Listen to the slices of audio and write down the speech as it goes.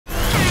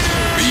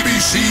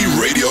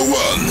BBC Radio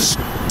 1's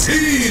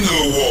Teen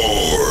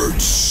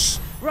Awards.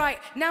 Right,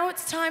 now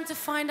it's time to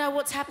find out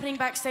what's happening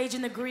backstage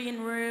in the green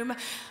room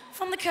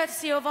from the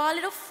courtesy of our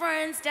little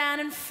friends, Dan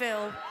and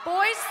Phil.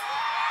 Boys?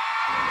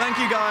 Thank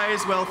you,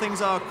 guys. Well,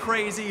 things are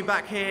crazy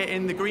back here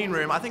in the green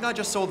room. I think I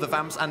just saw the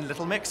Vamps and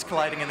Little Mix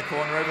colliding in the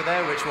corner over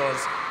there, which was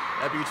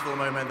a beautiful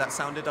moment that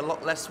sounded a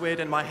lot less weird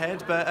in my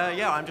head. But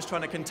yeah, I'm just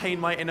trying to contain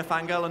my inner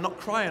fangirl and not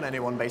cry on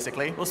anyone,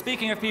 basically. Well,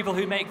 speaking of people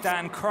who make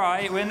Dan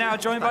cry, we're now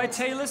joined by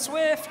Taylor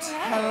Swift.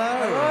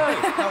 Hello.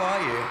 How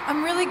are you?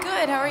 I'm really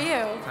good. How are you?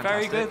 Fantastic.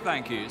 Very good,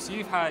 thank you. So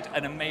you've had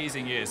an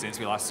amazing year since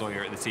we last saw you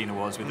at the Teen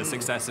Awards with the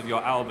success of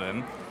your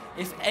album.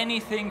 If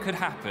anything could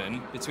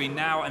happen between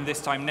now and this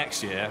time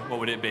next year, what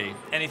would it be?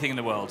 Anything in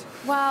the world?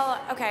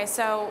 Well, okay,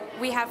 so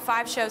we have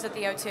 5 shows at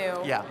the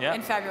O2 Yeah.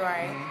 in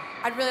February.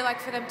 I'd really like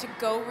for them to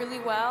go really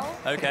well.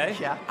 Okay.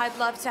 Yeah. I'd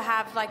love to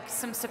have like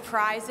some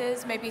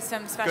surprises, maybe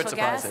some special Good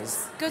guests.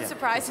 surprises. Good Yeah,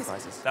 surprises. good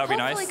surprises. That would be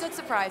nice. Hopefully good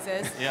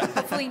surprises. Yeah.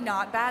 Hopefully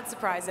not bad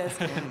surprises.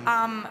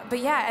 But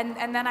yeah,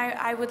 and then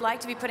I would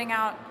like to be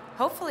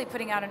hopefully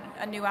putting out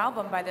a new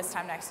album by this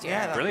time next year.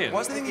 Yeah, Brilliant.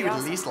 What's the thing you would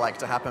Awesome. least like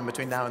to happen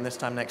between now and this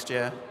time next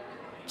year?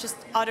 Just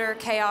utter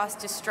chaos,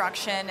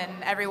 destruction, and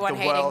everyone The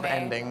hating world me.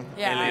 ending.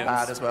 Yeah. Really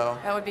bad as well.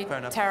 That would be Fair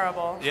enough.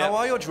 terrible. Yeah. How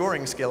are your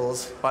drawing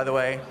skills, by the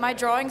way? My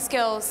drawing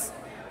skills,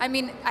 I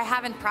mean, I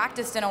haven't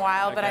practiced in a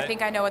while, but I Okay.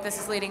 think I know what this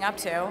is leading up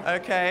to.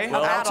 Okay,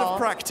 Well, out battle. of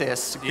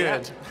practice. Yeah.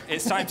 Good.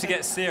 It's time to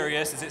get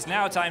serious, as it's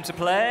now time to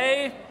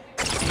play...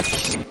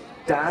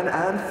 Dan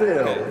and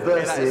Phil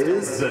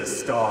versus the the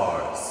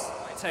Stars.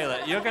 Taylor,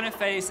 you're going to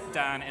face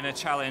Dan in a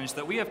challenge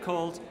that we have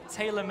called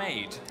Tailor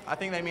Made. I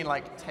think they mean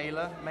like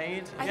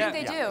tailor-made. I Yeah.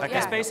 think they Yeah. do, Okay. yeah.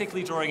 It's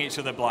basically drawing each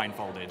other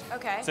blindfolded.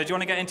 Okay. So do you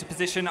want to get into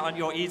position on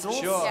your easel?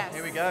 Sure, Yes.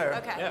 here we go.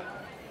 Okay. Yeah.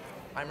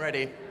 I'm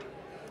ready.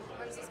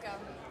 Where does this go?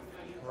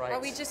 Right. Are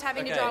we just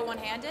having to Okay. draw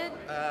one-handed?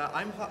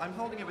 I'm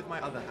holding it with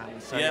my other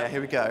hand, so Yeah. yeah,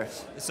 here we go.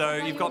 So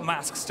you've got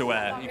masks to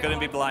wear. You're going to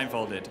be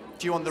blindfolded.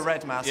 Do you want the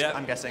red mask, Yeah.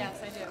 I'm guessing? Yes,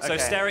 I do. So Okay.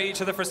 stare at each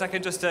other for a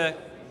second just to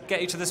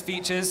get each other's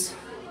features.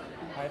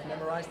 I've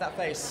memorized that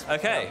face.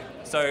 Okay,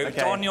 so Okay.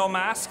 don your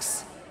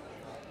masks.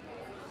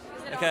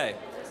 Okay,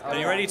 are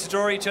you ready to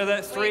draw each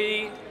other?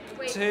 3,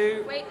 Wait,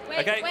 2... wait,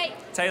 Okay, wait.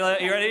 Taylor,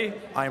 are you ready?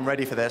 I'm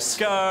ready for this.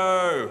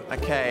 Go!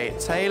 Okay,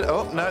 Taylor.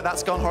 Oh, no,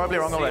 that's gone horribly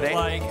wrong Seems already.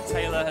 like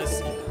Taylor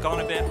has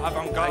gone a bit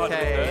avant-garde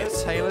Okay, with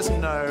hers. Taylor's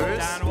nose.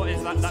 Dan, what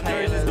is that? That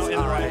nose is not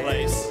in the right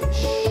Taylor's place. Oh,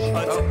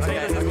 Taylor's okay,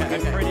 is looking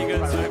okay. pretty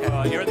good so Okay.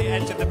 far. You're at the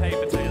edge of the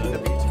paper, The Taylor.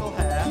 beautiful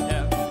hair.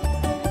 Yeah.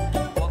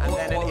 What And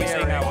then are an we seeing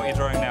earring. now? What are you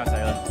drawing now,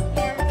 Taylor?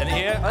 An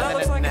ear? Oh, that then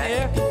looks a like neck. an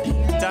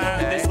ear. Dan,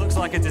 Okay. this looks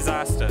like a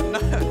disaster.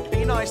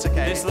 Be nice,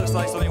 okay? This looks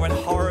like something went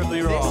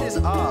horribly wrong. This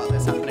is art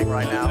that's happening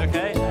right now.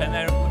 Okay, and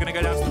then we're going to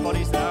go down to the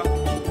bodies now.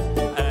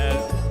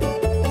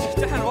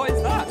 Dan, what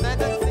is that? They're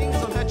the things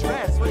on her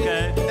dress. What do you-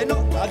 Okay. They're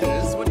not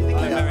butters. What do you think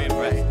I'm they are? very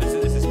impressed.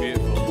 This is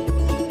beautiful.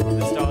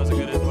 The stars are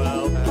good as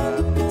well.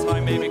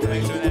 Time may be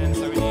coming to an end,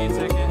 so we need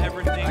to get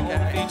everything, all the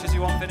Okay. features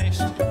you want finished.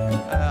 Dan,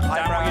 what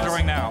are you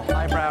drawing now?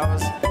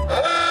 Eyebrows.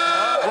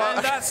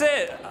 And that's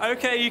it.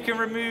 Okay, you can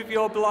remove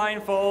your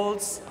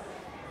blindfolds.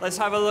 Let's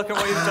have a look at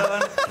what you've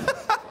done.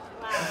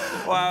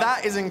 Wow.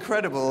 That is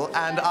incredible,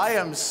 and I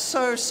am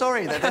so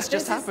sorry that this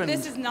just happened.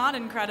 This is not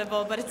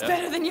incredible, but it's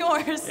better than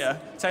yours. Yeah.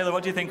 Taylor,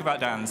 what do you think about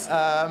Dan's?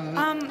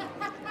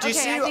 Do you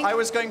see? I think- I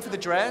was going for the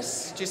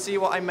dress. Do you see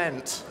what I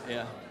meant?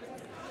 yeah.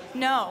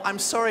 No. I'm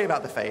sorry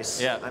about the face.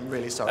 Yeah. I'm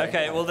really sorry.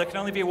 Okay, well, there can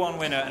only be one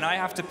winner, and I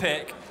have to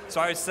pick.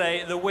 So I would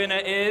say the winner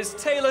is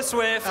Taylor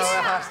Swift. Oh,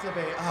 it has to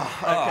be.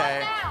 Oh,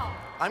 okay.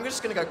 I'm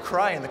just going to go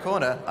cry in the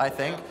corner, I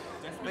think.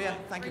 But yeah,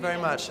 thank you very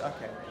much.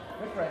 Okay.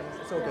 We're friends.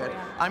 It's all good.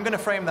 I'm going to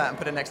frame that and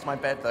put it next to my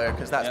bed, though,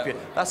 because that's Yeah.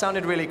 that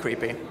sounded really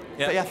creepy.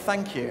 Yeah. But yeah,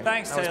 thank you.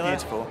 Thanks, that Taylor.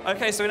 was beautiful.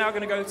 Okay, so we're now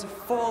going to go to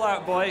Fall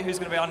Out Boy, who's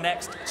going to be our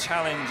next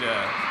challenger.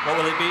 What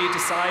will it be?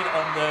 Decide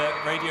on the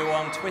Radio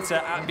 1 Twitter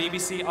at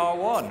BBC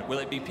R1. Will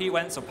it be Pete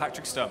Wentz or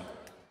Patrick Stump?